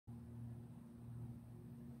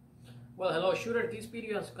Well, hello shooter. This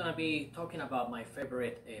video is going to be talking about my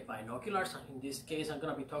favorite binoculars. In this case, I'm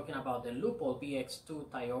going to be talking about the Leupold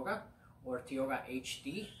BX-2 Tioga or Tioga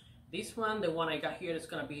HD. This one, the one I got here, is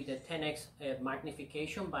going to be the 10X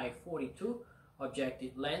magnification by 42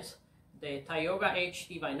 objective lens. The Tioga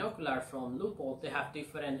HD binocular from Leupold, they have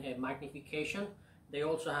different magnification. They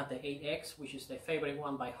also have the 8X, which is the favorite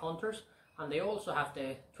one by hunters, and they also have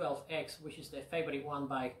the 12X, which is the favorite one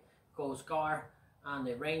by Coast Guard and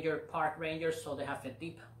the park rangers. So they have a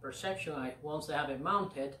deep perception. Once they have it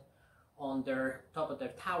mounted on their top of their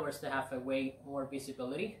towers, they have a way more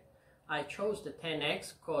visibility. I chose the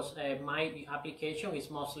 10X because my application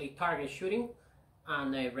is mostly target shooting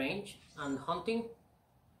and range and hunting.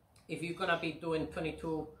 If you're gonna be doing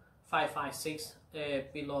 22.556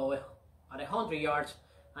 below at 100 yards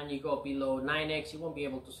and you go below 9X, you won't be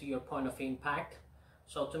able to see your point of impact.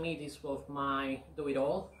 So to me, this was my do it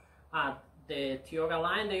all. The Tioga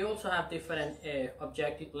line, they also have different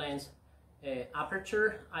objective lens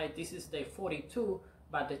aperture. This is the 42,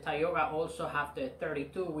 but the Tioga also have the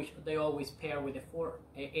 32, which they always pair with the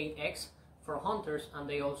 8X for hunters, and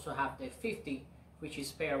they also have the 50, which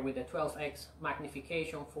is paired with the 12X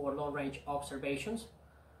magnification for long range observations.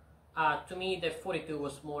 To me, the 42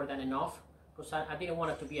 was more than enough because I didn't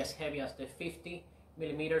want it to be as heavy as the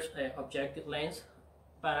 50mm objective lens,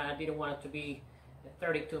 but I didn't want it to be a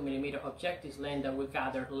 32mm objective lens that would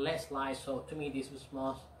gather less light. So to me, this was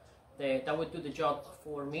that would do the job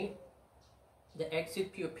for me. The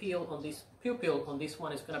exit pupil on this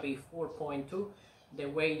one is going to be 4.2. The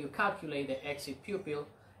way you calculate the exit pupil,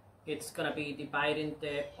 it's going to be dividing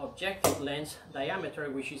the objective lens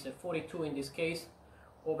diameter, which is a 42 in this case,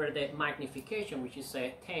 over the magnification, which is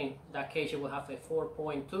a 10. In that case, you will have a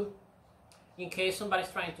 4.2. In case somebody's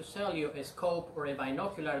trying to sell you a scope or a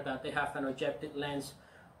binocular that they have an objective lens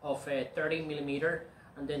of a 30mm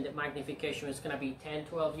and then the magnification is going to be 10,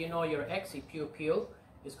 12, you know your exit pupil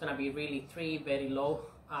is going to be really 3, very low.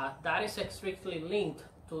 That is strictly linked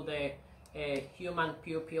to the human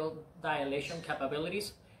pupil dilation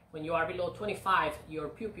capabilities. When you are below 25, your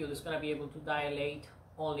pupil is going to be able to dilate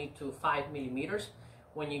only to 5mm.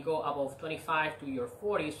 When you go above 25 to your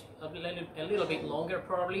 40s, a little bit longer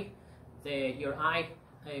probably. Your eye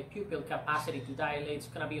pupil capacity to dilate is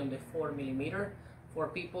going to be on the 4mm. For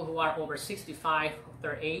people who are over 65 of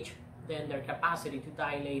their age, then their capacity to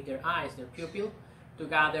dilate their eyes, their pupil, to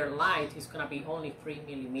gather light is going to be only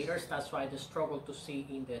 3mm. That's why they struggle to see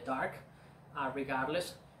in the dark.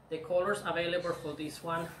 Regardless, the colors available for this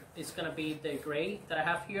one is going to be the gray that I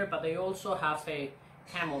have here, but they also have a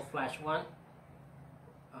camouflage one.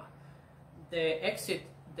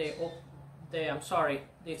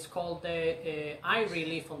 It's called the eye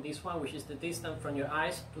relief on this one, which is the distance from your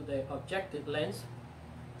eyes to the objective lens,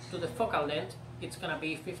 to the focal length. It's going to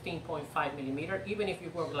be 15.5mm. Even if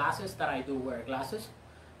you wear glasses, that I do wear glasses,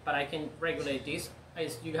 but I can regulate this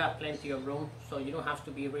as you have plenty of room, so you don't have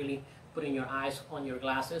to be really putting your eyes on your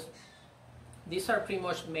glasses. These are pretty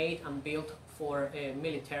much made and built for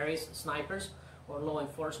militaries, snipers, or law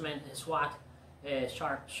enforcement, SWAT,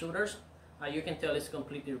 sharp shooters. You can tell it's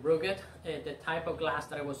completely rugged. The type of glass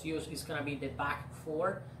that I was used is going to be the back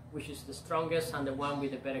 4, which is the strongest and the one with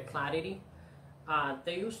the better clarity.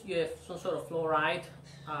 They use some sort of fluoride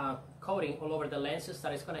coating all over the lenses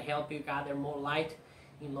that is going to help you gather more light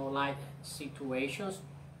in low light situations.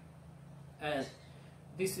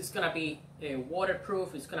 This is going to be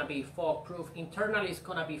waterproof, it's going to be fog proof. Internally, it's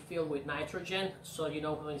going to be filled with nitrogen, so you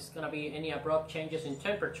know when it's going to be any abrupt changes in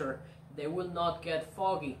temperature, they will not get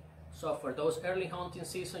foggy. So for those early hunting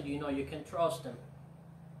season, you know you can trust them.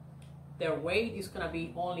 Their weight is going to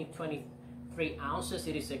be only 23 ounces.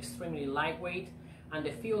 It is extremely lightweight, and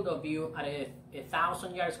the field of view at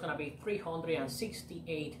 1,000 yards is going to be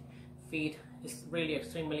 368 feet. It's really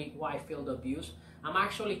extremely wide field of views. I'm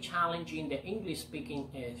actually challenging the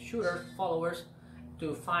English-speaking shooter followers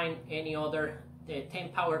to find any other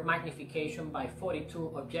 10 power magnification by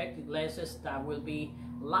 42 objective lenses that will be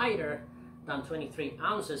lighter than 23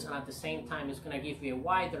 ounces, and at the same time it's going to give you a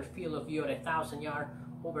wider field of view at 1,000 yards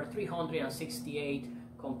over 368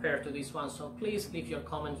 compared to this one. So please leave your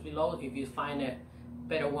comments below if you find a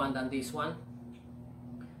better one than this one.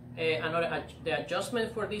 The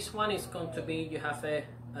adjustment for this one is going to be, you have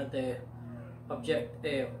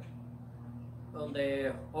on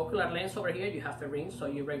the ocular lens over here, you have a ring, so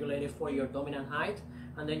you regulate it for your dominant eye,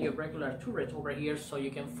 and then your regular turret over here, so you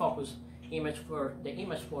can focus the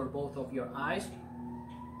image for both of your eyes.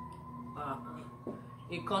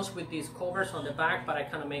 It comes with these covers on the back, but I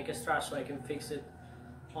kind of make extra so I can fix it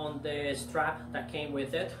on the strap that came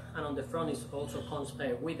with it, and on the front it also comes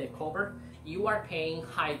with the cover. You are paying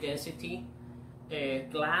high density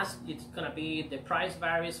glass. It's gonna be, the price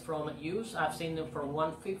varies from use. I've seen them from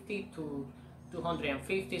 150 to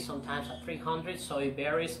 250, sometimes at 300, so it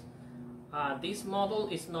varies. This model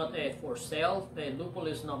is not for sale. Leupold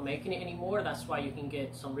is not making it anymore. That's why you can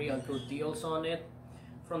get some real good deals on it.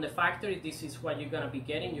 From the factory, this is what you're gonna be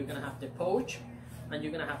getting. You're gonna have the pouch, and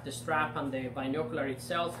you're gonna have the strap and the binocular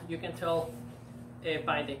itself. You can tell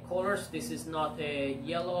by the colors, this is not a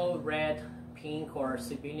yellow, red, pink, or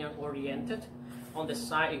civilian oriented. On the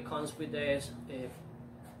side, it comes with the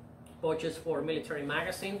pouches for military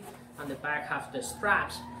magazine, and the back have the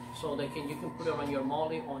straps, so you can put it on your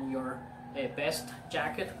molly, on your vest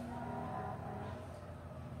jacket.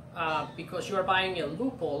 Because you are buying a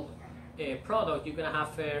Leupold product, you're gonna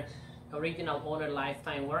have a original owner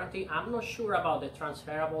lifetime warranty. I'm not sure about the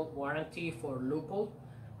transferable warranty for Leupold.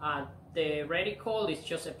 The reticle is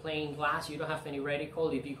just a plain glass. You don't have any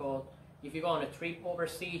reticle. If you go on a trip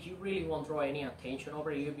overseas, you really won't draw any attention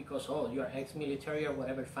over you because, oh, you're ex-military or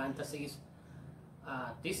whatever fantasies.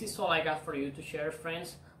 This is all I got for you to share,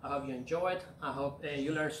 friends. I hope you enjoyed. I hope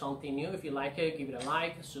you learned something new. If you like it, give it a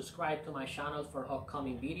like. Subscribe to my channel for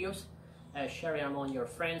upcoming videos. Share it among your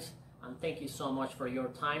friends. And thank you so much for your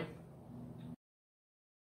time.